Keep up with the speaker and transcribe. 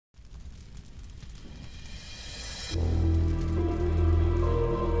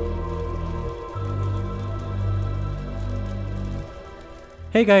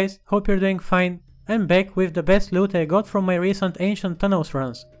Hey guys, hope you're doing fine. I'm back with the best loot I got from my recent Ancient Tunnels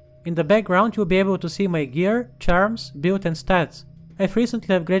runs. In the background you'll be able to see my gear, charms, build and stats. I've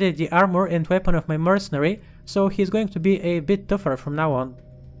recently upgraded the armor and weapon of my mercenary, so he's going to be a bit tougher from now on.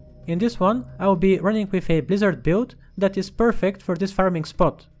 In this one, I'll be running with a blizzard build that is perfect for this farming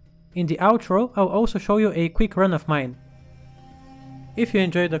spot. In the outro, I'll also show you a quick run of mine. If you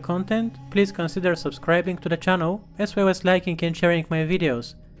enjoy the content, please consider subscribing to the channel, as well as liking and sharing my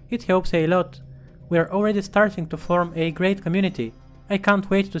videos. It helps a lot. We are already starting to form a great community. I can't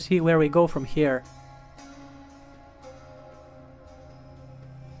wait to see where we go from here.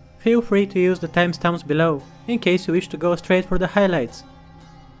 Feel free to use the timestamps below, in case you wish to go straight for the highlights.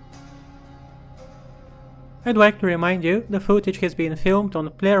 I'd like to remind you, the footage has been filmed on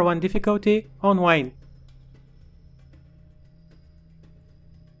Player 1 difficulty on Wine.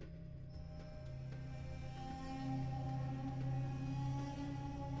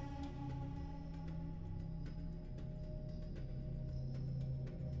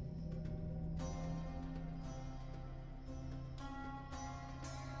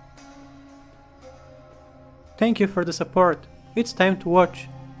 Thank you for the support. It's time to watch.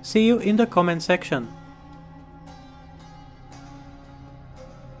 See you in the comment section.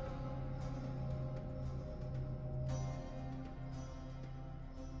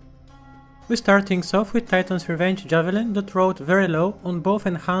 We start things off with Titan's Revenge Javelin that rolled very low on both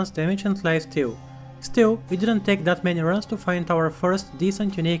enhanced damage and lifesteal. Still, we didn't take that many runs to find our first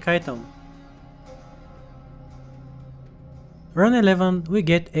decent unique item. Run 11 we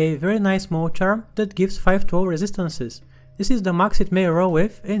get a very nice small charm that gives 5 to all resistances. This is the max it may roll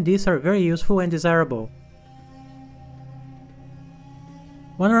with, and these are very useful and desirable.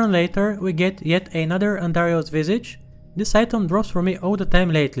 One run later we get yet another Andario's Visage. This item drops for me all the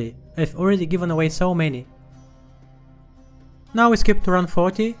time lately. I've already given away so many. Now we skip to run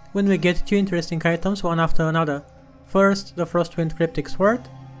 40, when we get 2 interesting items one after another. First, the Frostwind Cryptic Sword,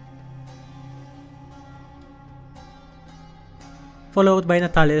 followed by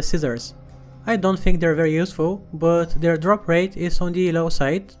Natalia's Scissors. I don't think they're very useful, but their drop rate is on the low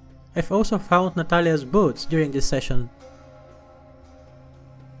side. I've also found Natalia's Boots during this session.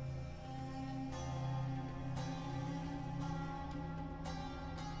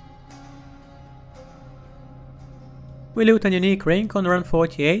 We loot a unique ring on run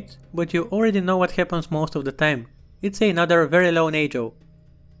 48, but you already know what happens most of the time. It's another very low Nagel.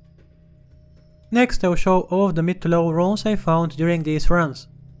 Next I'll show all of the mid to low runes I found during these runs.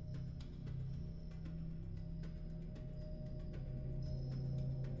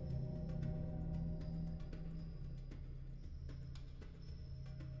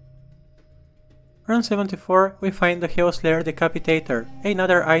 Run 74 we find the Hellslayer Decapitator,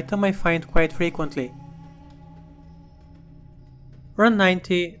 another item I find quite frequently. Run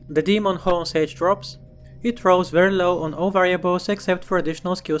 90, the Demon Horn Sage drops. It rolls very low on all variables except for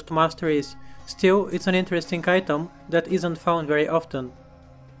additional skills to masteries. Still, it's an interesting item that isn't found very often.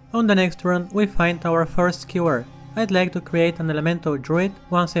 On the next run we find our first skewer. I'd like to create an elemental druid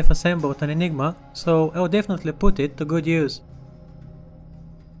once I've assembled an enigma, so I'll definitely put it to good use.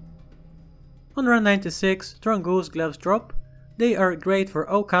 On run 96, Drangul's gloves drop. They are great for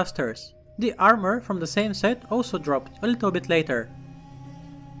all casters. The armor from the same set also dropped a little bit later.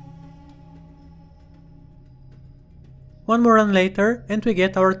 One more run later and we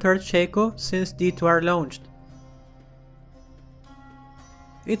get our third Shako since D2R launched.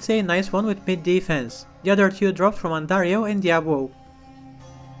 It's a nice one with mid defense. The other two dropped from Andario and Diablo.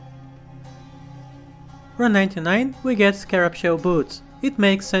 Run 99 we get Scarab Shell Boots. It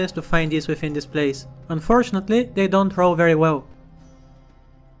makes sense to find these within this place. Unfortunately, they don't roll very well.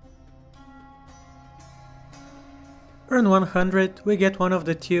 Run 100 we get one of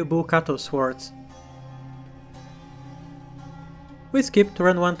the 2 Bukato swords. We skip to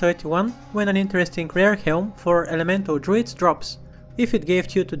run 131 when an interesting rare helm for elemental druids drops. If it gave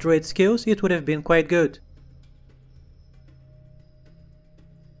 2 to druid skills it would have been quite good.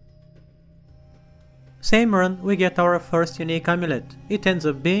 Same run we get our first unique amulet. It ends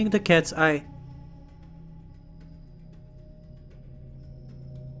up being the Cat's Eye.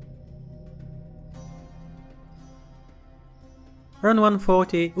 Run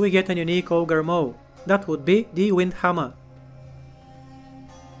 140 we get a unique Ogre Maul. That would be the Windhammer.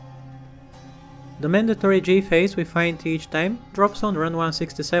 The mandatory G-Phase we find each time drops on run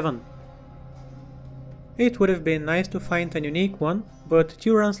 167. It would have been nice to find a unique one, but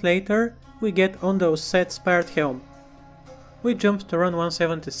 2 runs later we get Ondo's Set Spired Helm. We jump to run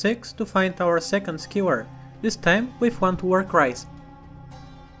 176 to find our second skewer, this time with 1 to War Rise.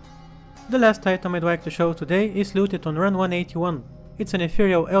 The last item I'd like to show today is looted on run 181. it's an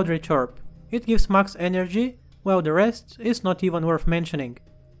Ethereal Eldritch Orb. It gives max energy, while the rest is not even worth mentioning.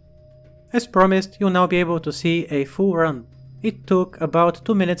 As promised, you'll now be able to see a full run. It took about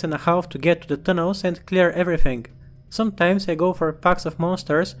 2 minutes and a half to get to the tunnels and clear everything. Sometimes I go for packs of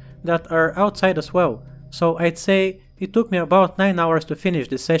monsters that are outside as well, so I'd say it took me about 9 hours to finish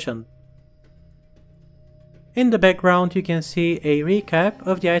this session. In the background you can see a recap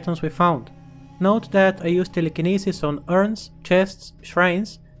of the items we found. Note that I used telekinesis on urns, chests,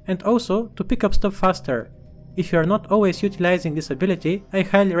 shrines, and also to pick up stuff faster. If you are not always utilizing this ability, I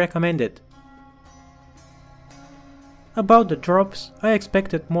highly recommend it. About the drops, I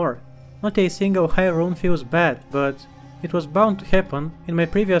expected more. Not a single high rune feels bad, but it was bound to happen. In my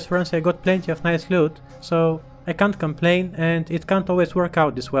previous runs I got plenty of nice loot, so I can't complain and it can't always work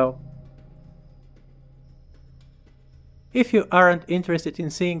out this well. If you aren't interested in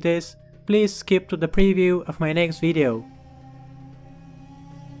seeing this, please skip to the preview of my next video.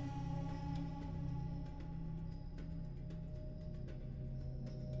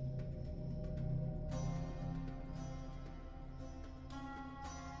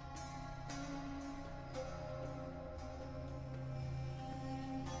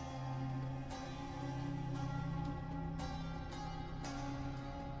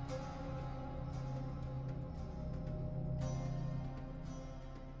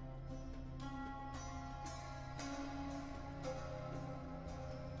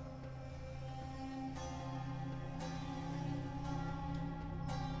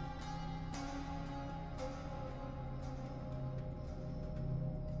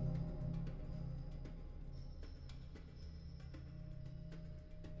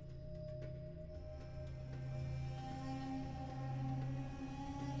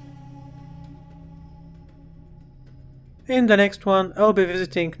 In the next one, I'll be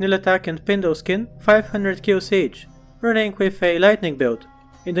visiting Nilatak and Pindleskin, 500 kills each, running with a lightning build.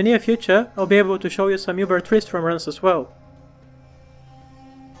 In the near future, I'll be able to show you some Uber Tristram runs as well.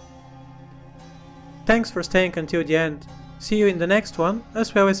 Thanks for staying until the end. See you in the next one,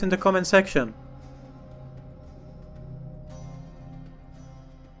 as well as in the comment section.